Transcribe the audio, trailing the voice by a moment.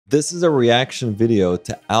This is a reaction video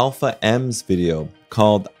to Alpha M's video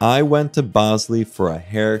called I Went to Bosley for a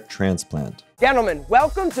Hair Transplant. Gentlemen,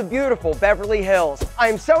 welcome to beautiful Beverly Hills. I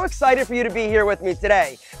am so excited for you to be here with me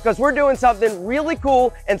today because we're doing something really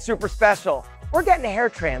cool and super special. We're getting a hair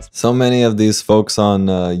transplant. So many of these folks on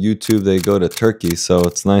YouTube, they go to Turkey, so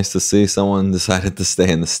it's nice to see someone decided to stay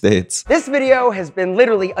in the States. This video has been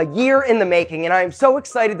literally a year in the making, and I am so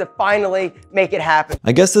excited to finally make it happen.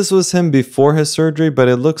 I guess this was him before his surgery, but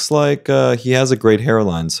it looks like he has a great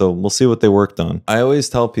hairline, so we'll see what they worked on. I always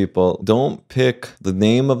tell people, don't pick the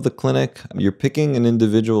name of the clinic. You're picking an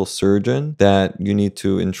individual surgeon that you need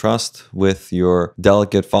to entrust with your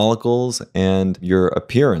delicate follicles and your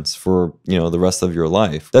appearance for, the rest of your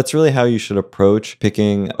life. That's really how you should approach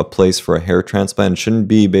picking a place for a hair transplant. It shouldn't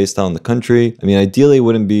be based on the country. I mean, ideally it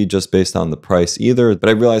wouldn't be just based on the price either, but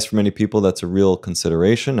I realize for many people that's a real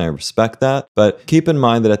consideration. I respect that. But keep in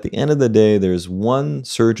mind that at the end of the day, there's one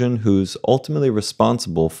surgeon who's ultimately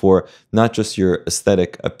responsible for not just your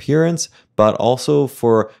aesthetic appearance, but also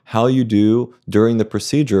for how you do during the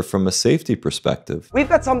procedure from a safety perspective. We've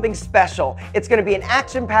got something special. It's going to be an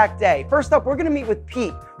action-packed day. First up, we're going to meet with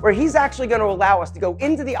Pete, where he's actually going to allow us to go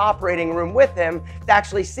into the operating room with him to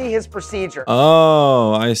actually see his procedure.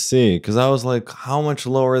 Oh, I see. Because I was like, how much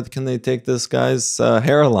lower can they take this guy's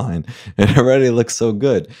hairline? It already looks so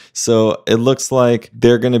good. So it looks like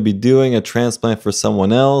they're going to be doing a transplant for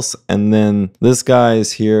someone else, and then this guy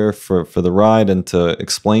is here for the ride and to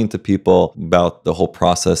explain to people about the whole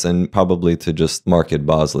process and probably to just market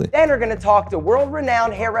Bosley. Then we're going to talk to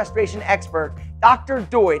world-renowned hair restoration expert Dr.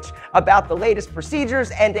 Deutsch about the latest procedures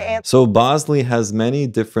and to answer. So Bosley has many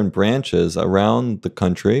different branches around the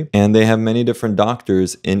country, and they have many different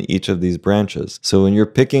doctors in each of these branches. So when you're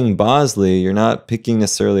picking Bosley, you're not picking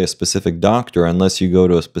necessarily a specific doctor unless you go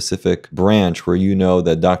to a specific branch where you know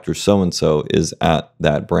that Dr. So-and-so is at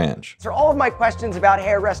that branch. Answer all of my questions about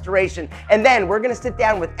hair restoration, and then we're going to sit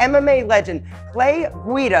down with MMA legend Clay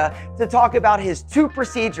Guida to talk about his 2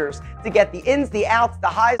 procedures to get the ins, the outs, the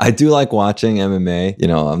highs. I do like watching MMA.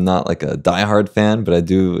 I'm not like a diehard fan, but I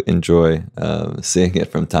do enjoy seeing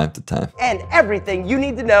it from time to time. And everything you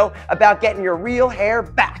need to know about getting your real hair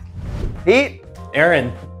back. Pete.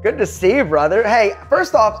 Aaron. Good to see you, brother. Hey,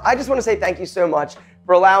 first off, I just want to say thank you so much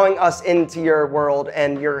for allowing us into your world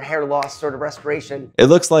and your hair loss sort of restoration. It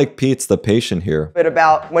looks like Pete's the patient here. Bit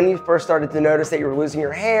about when you first started to notice that you were losing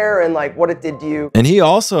your hair and like what it did to you. And he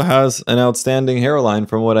also has an outstanding hairline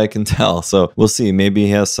from what I can tell. So we'll see. Maybe he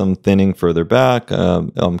has some thinning further back.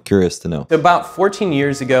 I'm curious to know. About 14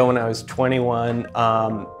 years ago when I was 21,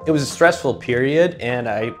 it was a stressful period and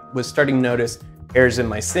I was starting to notice hairs in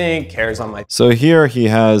my sink, hairs on my... So here he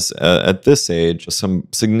has, at this age, some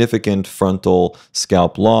significant frontal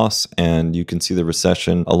scalp loss, and you can see the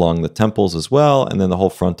recession along the temples as well, and then the whole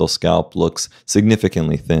frontal scalp looks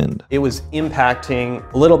significantly thinned. It was impacting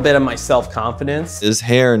a little bit of my self-confidence. His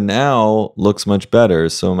hair now looks much better,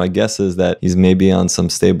 so my guess is that he's maybe on some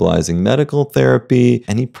stabilizing medical therapy,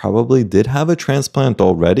 and he probably did have a transplant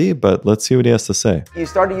already, but let's see what he has to say. You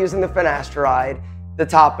started using the finasteride, the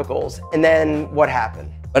topicals, and then what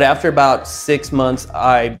happened? But after about 6 months,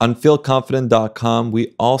 On feelconfident.com,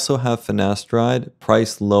 we also have finasteride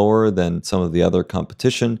priced lower than some of the other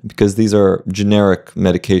competition because these are generic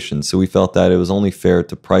medications. So we felt that it was only fair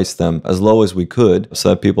to price them as low as we could so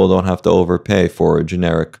that people don't have to overpay for a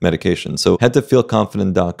generic medication. So head to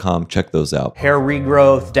feelconfident.com, check those out. hair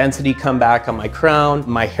regrowth, density come back on my crown,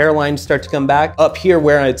 my hairline start to come back. Up here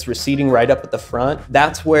where it's receding right up at the front,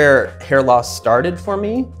 that's where hair loss started for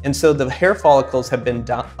me. And so the hair follicles have been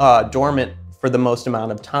dormant for the most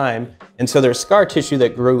amount of time. And so there's scar tissue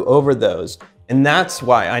that grew over those. And that's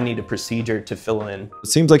why I need a procedure to fill in. It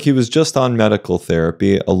seems like he was just on medical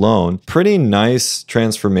therapy alone. Pretty nice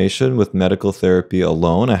transformation with medical therapy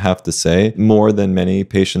alone, I have to say. More than many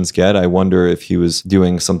patients get. I wonder if he was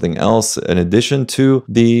doing something else in addition to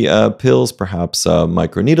the pills, perhaps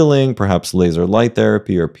microneedling, perhaps laser light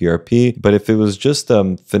therapy or PRP. But if it was just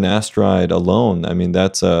finasteride alone, I mean,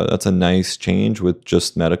 that's a nice change with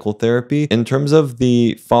just medical therapy. In terms of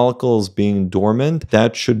the follicles being dormant,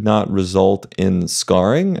 that should not result in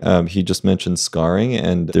scarring. He just mentioned scarring,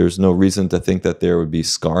 and there's no reason to think that there would be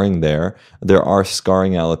scarring there. There are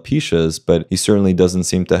scarring alopecias, but he certainly doesn't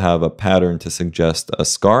seem to have a pattern to suggest a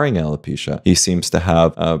scarring alopecia. He seems to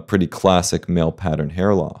have a pretty classic male pattern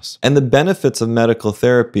hair loss. And the benefits of medical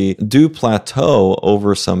therapy do plateau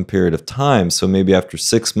over some period of time. So maybe after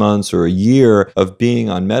 6 months or a year of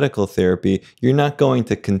being on medical therapy, you're not going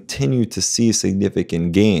to continue to see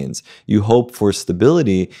significant gains. You hope for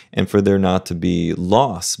stability and for there not to be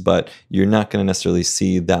loss, but you're not going to necessarily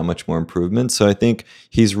see that much more improvement. So I think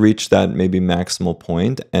he's reached that maybe maximal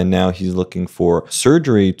point, and now he's looking for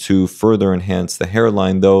surgery to further enhance the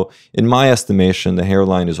hairline, though in my estimation, the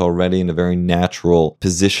hairline is already in a very natural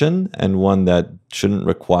position and one that shouldn't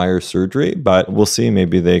require surgery, but we'll see.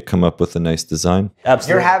 Maybe they come up with a nice design.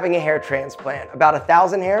 Absolutely. You're having a hair transplant, about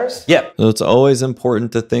 1,000 hairs? Yep. So it's always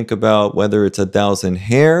important to think about whether it's 1,000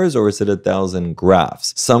 hairs or is it 1,000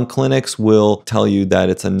 grafts. Some clinics will tell you that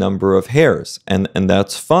it's a number of hairs, and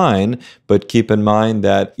that's fine, but keep in mind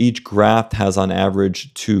that each graft has on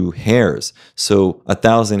average 2 hairs. So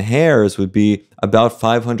 1,000 hairs would be about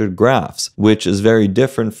 500 grafts, which is very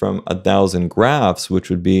different from 1,000 grafts, which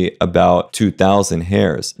would be about 2,000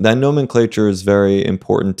 hairs. That nomenclature is very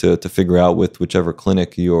important to figure out with whichever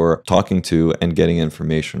clinic you're talking to and getting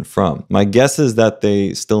information from. My guess is that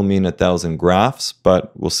they still mean 1,000 grafts,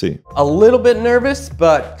 but we'll see. A little bit nervous,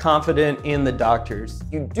 but confident in the doctors.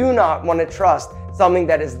 You do not want to trust something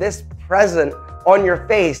that is this present on your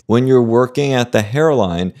face. When you're working at the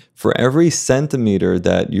hairline, for every centimeter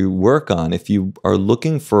that you work on, if you are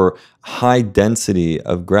looking for high density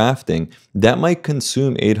of grafting, that might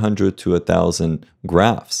consume 800 to 1,000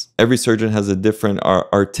 grafts. Every surgeon has a different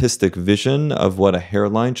artistic vision of what a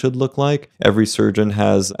hairline should look like. Every surgeon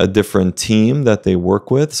has a different team that they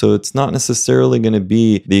work with, so it's not necessarily going to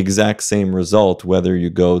be the exact same result whether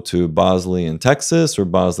you go to Bosley in Texas or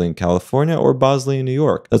Bosley in California or Bosley in New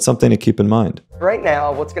York. That's something to keep in mind. Right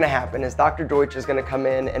now, what's going to happen is Dr. Deutsch is going to come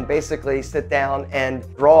in and basically sit down and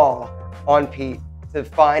draw on Pete to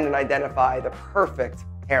find and identify the perfect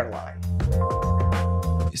hairline.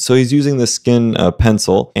 So he's using the skin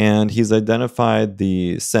pencil, and he's identified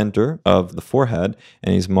the center of the forehead,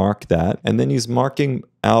 and he's marked that, and then he's marking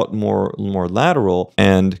out more lateral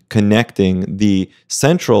and connecting the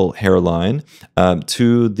central hairline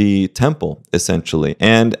to the temple, essentially.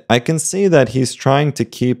 And I can see that he's trying to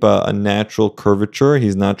keep a natural curvature.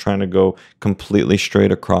 He's not trying to go completely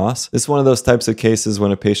straight across. It's one of those types of cases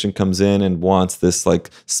when a patient comes in and wants this like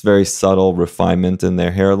very subtle refinement in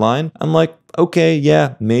their hairline. I'm like, okay,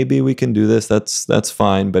 yeah, maybe we can do this. That's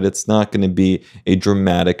fine, but it's not going to be a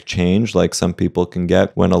dramatic change like some people can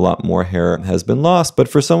get when a lot more hair has been lost. But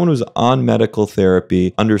for someone who's on medical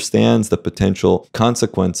therapy, understands the potential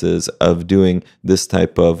consequences of doing this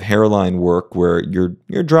type of hairline work where you're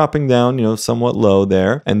dropping down, somewhat low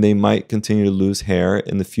there, and they might continue to lose hair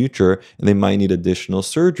in the future, and they might need additional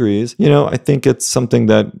surgeries. I think it's something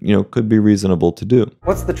that, could be reasonable to do.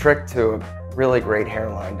 What's the trick to a really great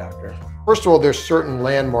hairline, doctor? First of all, there's certain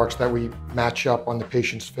landmarks that we match up on the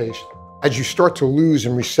patient's face. As you start to lose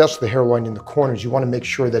and recess the hairline in the corners, you want to make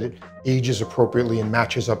sure that it ages appropriately and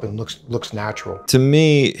matches up and looks natural. To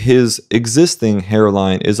me, his existing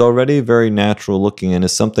hairline is already very natural looking and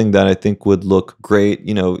is something that I think would look great,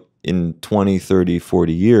 in 20, 30,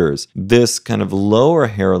 40 years. This kind of lower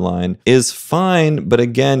hairline is fine, but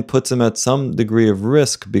again, puts him at some degree of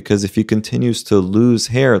risk because if he continues to lose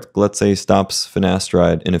hair, let's say he stops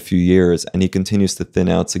finasteride in a few years and he continues to thin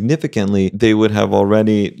out significantly, they would have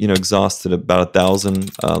already, exhausted about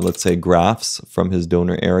 1,000, let's say, grafts from his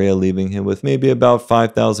donor area, leaving him with maybe about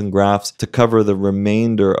 5,000 grafts to cover the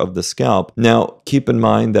remainder of the scalp. Now, keep in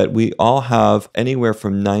mind that we all have anywhere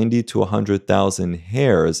from 90 to 100,000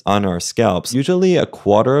 hairs on our scalps. Usually a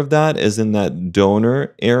quarter of that is in that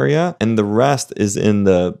donor area and the rest is in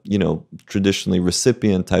the, traditionally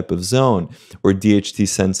recipient type of zone or DHT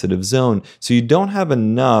sensitive zone. So you don't have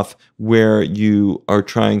enough where you are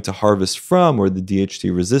trying to harvest from or the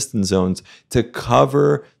DHT resistant zones to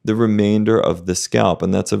cover the remainder of the scalp.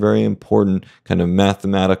 And that's a very important kind of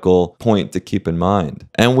mathematical point to keep in mind.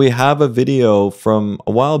 And we have a video from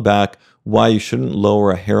a while back why you shouldn't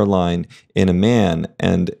lower a hairline in a man,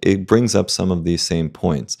 and it brings up some of these same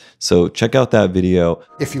points. So check out that video.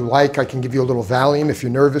 If you like, I can give you a little Valium if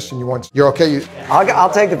you're nervous and you're okay.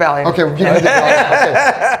 I'll take the Valium. Okay, we'll give you the Valium.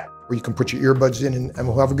 Okay. Or you can put your earbuds in and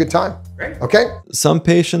we'll have a good time. Great. Okay? Some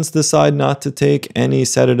patients decide not to take any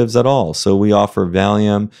sedatives at all. So we offer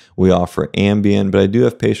Valium, we offer Ambien, but I do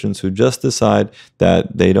have patients who just decide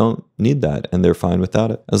that they don't need that and they're fine without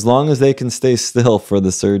it. As long as they can stay still for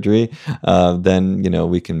the surgery, then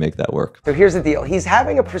we can make that work. So here's the deal. He's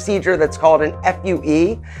having a procedure that's called an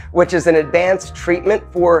FUE, which is an advanced treatment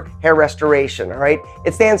for hair restoration, all right?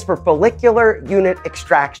 It stands for follicular unit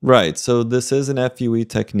extraction. Right, so this is an FUE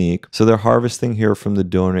technique. So they're harvesting here from the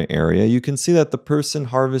donor area. You can see that the person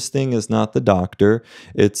harvesting is not the doctor.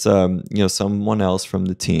 It's someone else from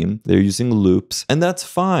the team. They're using loops, and that's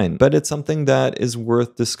fine, but it's something that is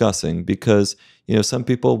worth discussing because some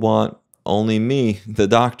people want only me, the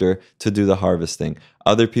doctor, to do the harvesting.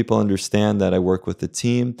 Other people understand that I work with the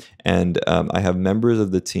team, and I have members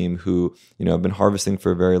of the team who, have been harvesting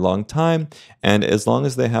for a very long time. And as long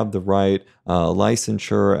as they have the right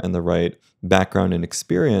licensure and the right background and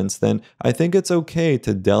experience, then I think it's okay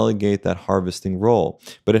to delegate that harvesting role.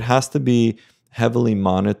 But it has to be heavily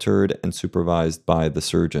monitored and supervised by the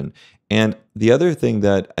surgeon. And the other thing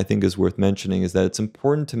that I think is worth mentioning is that it's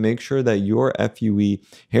important to make sure that your FUE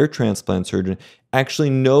hair transplant surgeon actually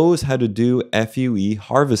knows how to do FUE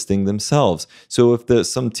harvesting themselves. So if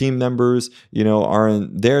some team members,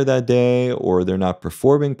 aren't there that day or they're not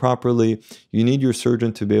performing properly, you need your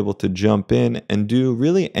surgeon to be able to jump in and do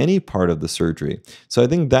really any part of the surgery. So I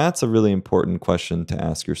think that's a really important question to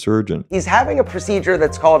ask your surgeon. He's having a procedure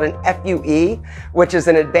that's called an FUE, which is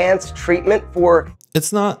an advanced treatment for...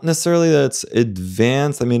 It's not necessarily that it's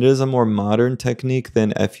advanced. I mean, it is a more modern technique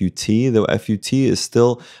than FUT, though FUT is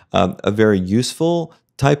still a very useful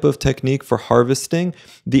type of technique for harvesting.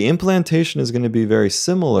 The implantation is going to be very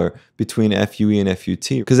similar between FUE and FUT,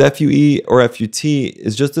 because FUE or FUT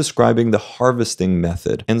is just describing the harvesting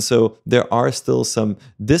method. And so there are still some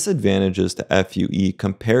disadvantages to FUE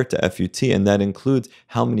compared to FUT, and that includes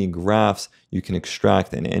how many grafts you can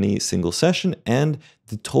extract in any single session and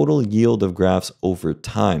the total yield of grafts over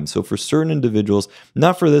time. So for certain individuals,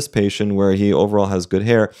 not for this patient where he overall has good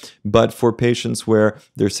hair, but for patients where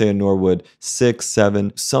they're, say, a Norwood 6,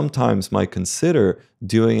 7, sometimes might consider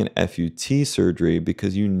doing an FUT surgery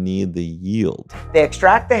because you need the yield. They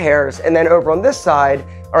extract the hairs, and then over on this side,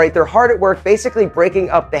 all right, they're hard at work basically breaking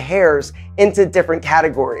up the hairs into different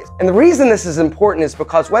categories. And the reason this is important is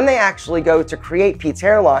because when they actually go to create Pete's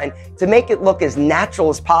hairline, to make it look as natural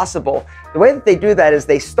as possible, the way that they do that is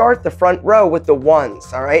they start the front row with the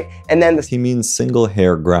ones, all right? And then he means single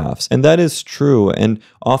hair grafts. And that is true. And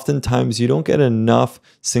oftentimes you don't get enough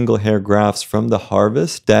single hair grafts from the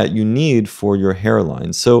harvest that you need for your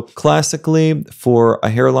hairline. So classically, for a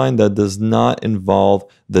hairline that does not involve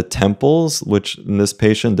the temples, which in this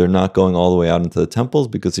patient, they're not going all the way out into the temples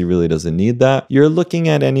because he really doesn't need that, you're looking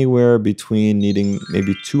at anywhere between needing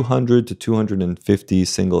maybe 200 to 250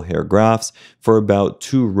 single hair grafts for about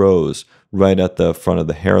 2 rows right at the front of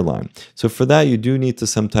the hairline. So for that, you do need to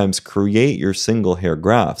sometimes create your single hair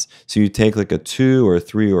grafts. So you take like a 2 or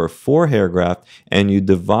 3 or 4 hair graft and you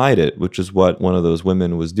divide it, which is what one of those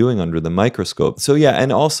women was doing under the microscope. So yeah,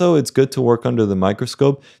 and also it's good to work under the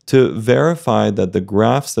microscope to verify that the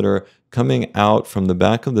grafts that are coming out from the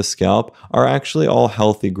back of the scalp are actually all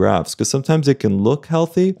healthy grafts, because sometimes it can look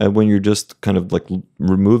healthy when you're just kind of like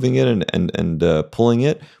removing it and pulling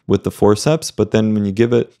it with the forceps, but then when you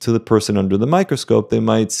give it to the person under the microscope, they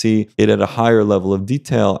might see it at a higher level of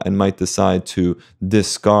detail and might decide to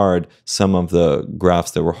discard some of the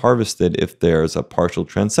grafts that were harvested if there's a partial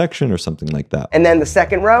transection or something like that. And then the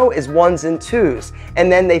second row is 1s and 2s,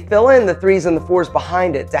 and then they fill in the 3s and the 4s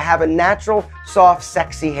behind it to have a natural, soft,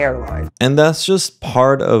 sexy hairline. And that's just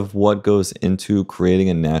part of what goes into creating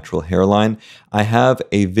a natural hairline. I have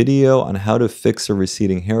a video on how to fix a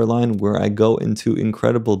receding hairline where I go into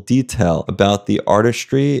incredible detail about the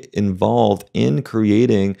artistry involved in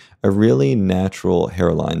creating a really natural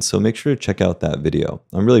hairline. So make sure to check out that video.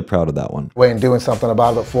 I'm really proud of that one. And doing something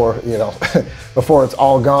about it before, before it's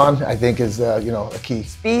all gone, I think is, a key.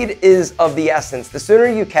 Speed is of the essence. The sooner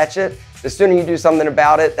you catch it, the sooner you do something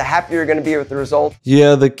about it, the happier you're going to be with the result.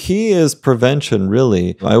 Yeah, the key is prevention,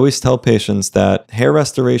 really. I always tell patients that hair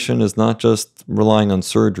restoration is not just relying on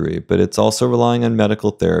surgery, but it's also relying on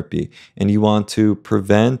medical therapy. And you want to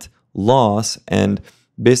prevent loss and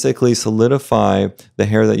basically solidify the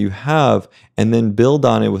hair that you have and then build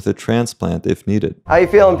on it with a transplant if needed. How you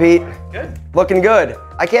feeling, Pete? Good. Looking good.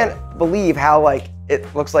 I can't believe how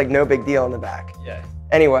it looks like no big deal in the back. Yeah.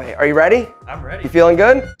 Anyway, are you ready? I'm ready. You feeling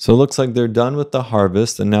good? So it looks like they're done with the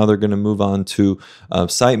harvest, and now they're going to move on to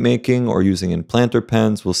site making or using implanter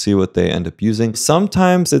pens. We'll see what they end up using.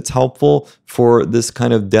 Sometimes it's helpful for this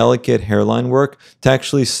kind of delicate hairline work to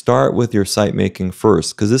actually start with your site making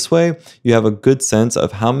first, because this way you have a good sense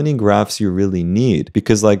of how many grafts you really need,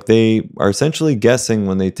 because they are essentially guessing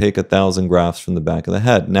when they take 1,000 grafts from the back of the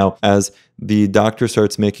head. Now, as the doctor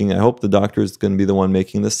starts making, I hope the doctor is going to be the one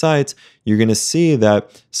making the sites, you're going to see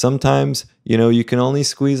that sometimes, you can only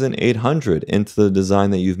squeeze an 800 into the design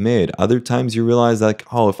that you've made. Other times you realize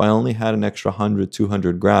if I only had an extra 100,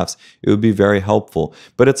 200 grafts, it would be very helpful.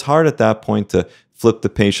 But it's hard at that point to flip the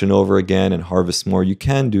patient over again and harvest more, you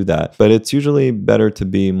can do that, but it's usually better to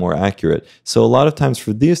be more accurate. So a lot of times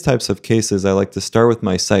for these types of cases, I like to start with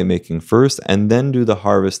my site making first and then do the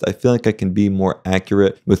harvest. I feel like I can be more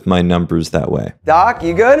accurate with my numbers that way. Doc,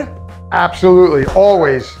 you good? Absolutely,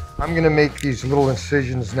 always. I'm gonna make these little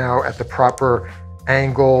incisions now at the proper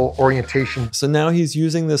angle, orientation. So now he's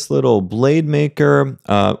using this little blade maker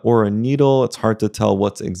or a needle. It's hard to tell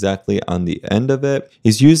what's exactly on the end of it.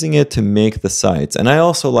 He's using it to make the sites. And I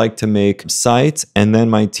also like to make sites, and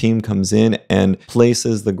then my team comes in and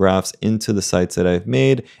places the grafts into the sites that I've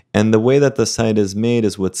made. And the way that the site is made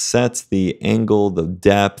is what sets the angle, the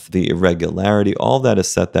depth, the irregularity, all that is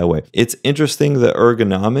set that way. It's interesting, the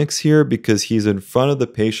ergonomics here, because he's in front of the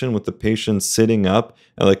patient with the patient sitting up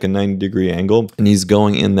at like a 90-degree angle, and he's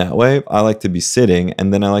going in that way. I like to be sitting,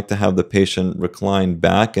 and then I like to have the patient recline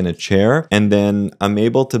back in a chair, and then I'm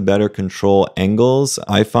able to better control angles,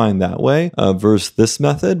 I find that way, versus this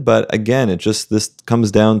method. But again, this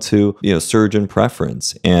comes down to, surgeon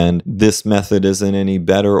preference, and this method isn't any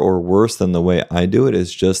better or worse than the way I do it.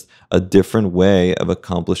 It's just a different way of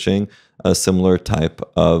accomplishing a similar type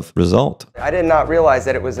of result. I did not realize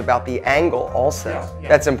that it was about the angle also. Yeah.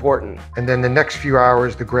 That's important. And then the next few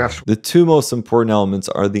hours, the grafts. The two most important elements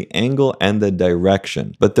are the angle and the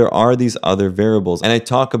direction, but there are these other variables, and I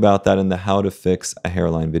talk about that in the how to fix a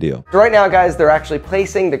hairline video. So right now, guys, they're actually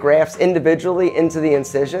placing the grafts individually into the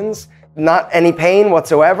incisions. Not any pain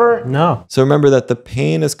whatsoever? No. So remember that the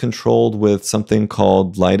pain is controlled with something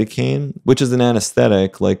called lidocaine, which is an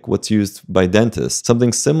anesthetic like what's used by dentists.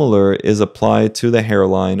 Something similar is applied to the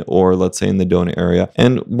hairline, or let's say in the donor area.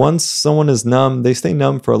 And once someone is numb, they stay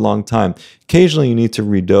numb for a long time. Occasionally you need to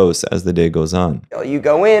redose as the day goes on. You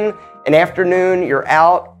go in, an afternoon, you're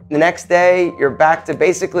out. The next day, you're back to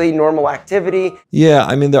basically normal activity. Yeah,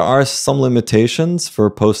 I mean, there are some limitations for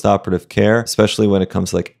post-operative care, especially when it comes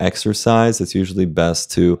to like exercise. It's usually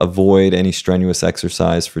best to avoid any strenuous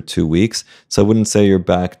exercise for 2 weeks. So I wouldn't say you're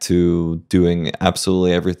back to doing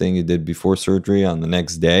absolutely everything you did before surgery on the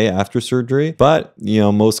next day after surgery. But,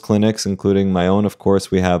 most clinics, including my own, of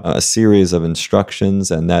course, we have a series of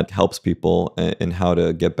instructions, and that helps people in how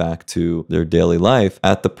to get back to their daily life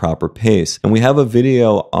at the proper pace. And we have a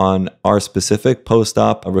video on our specific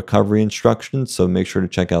post-op recovery instructions, so make sure to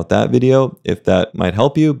check out that video if that might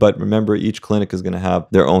help you. But remember, each clinic is going to have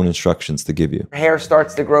their own instructions to give you. Hair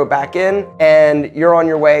starts to grow back in, and you're on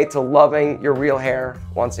your way to loving your real hair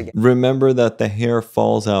once again. Remember that the hair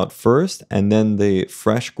falls out first, and then the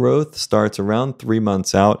fresh growth starts around 3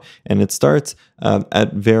 months out, and it starts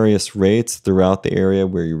at various rates throughout the area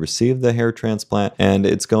where you receive the hair transplant, and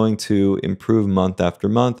it's going to improve month after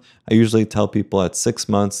month. I usually tell people at 6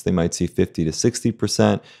 months, they might see 50 to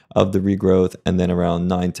 60% of the regrowth, and then around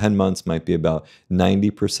 9-10 months might be about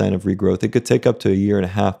 90% of regrowth. It could take up to 1.5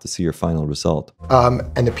 years to see your final result.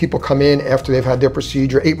 And the people come in after they've had their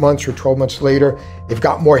procedure 8 months or 12 months later, they've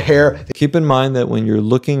got more hair. Keep in mind that when you're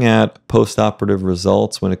looking at post-operative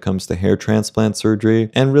results when it comes to hair transplant surgery,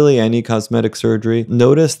 and really any cosmetic surgery,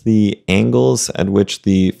 notice the angles at which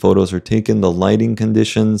the photos are taken, the lighting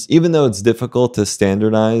conditions. Even though it's difficult to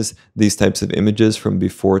standardize these types of images from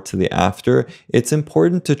before to the after, it's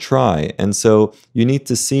important to try. And so you need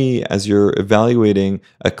to see, as you're evaluating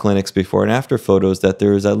a clinic's before and after photos, that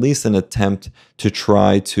there is at least an attempt to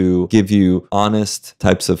try to give you honest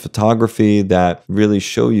types of photography that really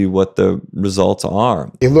show you what the results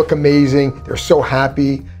are. They look amazing. They're so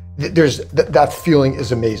happy. That feeling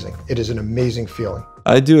is amazing. It is an amazing feeling.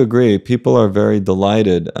 I do agree. People are very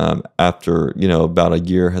delighted after, about a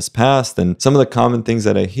year has passed. And some of the common things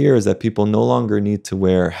that I hear is that people no longer need to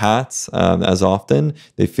wear hats as often.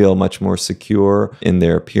 They feel much more secure in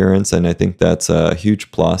their appearance. And I think that's a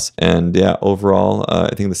huge plus. And yeah, overall,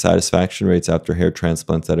 I think the satisfaction rates after hair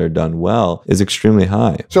transplants that are done well is extremely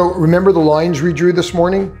high. So remember the lines we drew this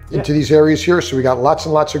morning into these areas here? So we got lots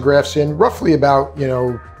and lots of grafts in, roughly about,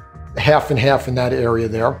 half and half in that area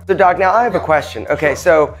there. So Doc, now I have a question. Okay,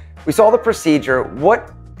 so we saw the procedure.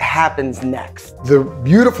 What happens next? The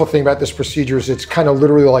beautiful thing about this procedure is it's kind of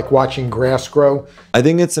literally like watching grass grow. I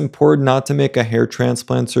think it's important not to make a hair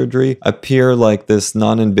transplant surgery appear like this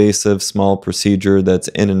non-invasive small procedure that's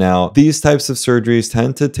in and out. These types of surgeries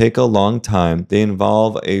tend to take a long time. They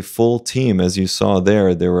involve a full team. As you saw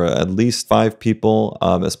there were at least 5 people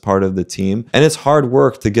as part of the team. And it's hard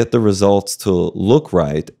work to get the results to look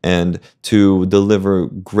right and to deliver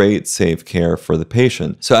great, safe care for the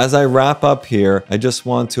patient. So as I wrap up here, I just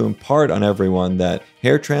want to to impart on everyone that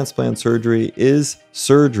hair transplant surgery is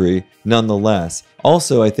surgery nonetheless.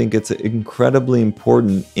 Also, I think it's incredibly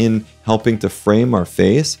important in helping to frame our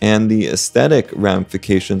face, and the aesthetic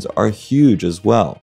ramifications are huge as well.